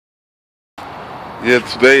Yeah,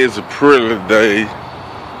 today is a pretty day,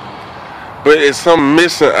 but it's something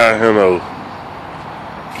missing out here though.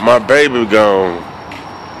 My baby gone.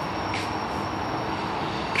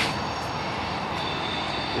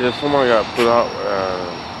 Yeah, somebody got put out.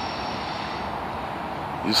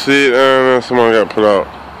 You see it? Somebody got put out.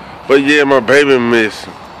 But yeah, my baby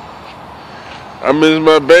missing. I miss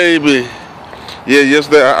my baby. Yeah,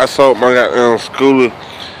 yesterday I saw my goddamn scooter.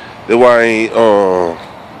 That's why I ain't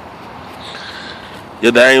yeah,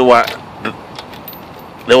 that ain't why.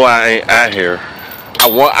 That's why I ain't out here.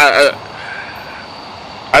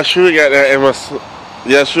 I should got that at my.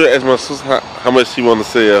 Yeah, I should ask my sister how much she want to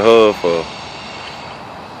sell her for.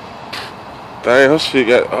 Dang, her shit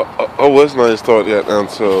got. Her what's name started got down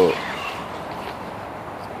to.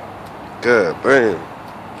 God damn.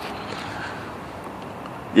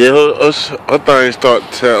 Yeah, her thing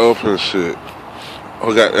started to tear up and shit.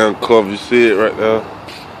 Her goddamn cover, you see it right there?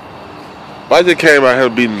 But I just came out here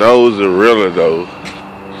to be nosy, really though.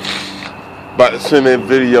 About to send that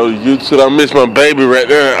video to YouTube. I miss my baby right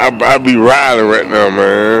there. I be riding right now,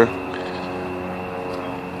 man.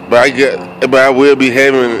 But I will be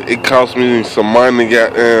having. It cost me some money,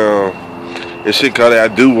 goddamn, and shit. Cause I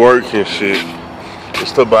do work and shit. And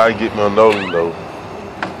stuff, but I get my notice though.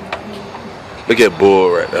 Look at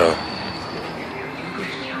Bull right now.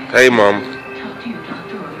 Hey, mom.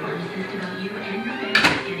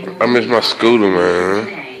 I miss my scooter, man.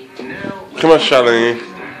 Come on, Charlene.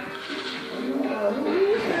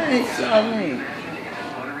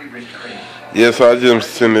 Yeah, so I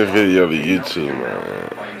just sent this video to YouTube,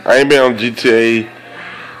 man. I ain't been on GTA.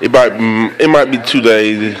 It might be 2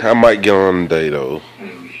 days. I might get on today though.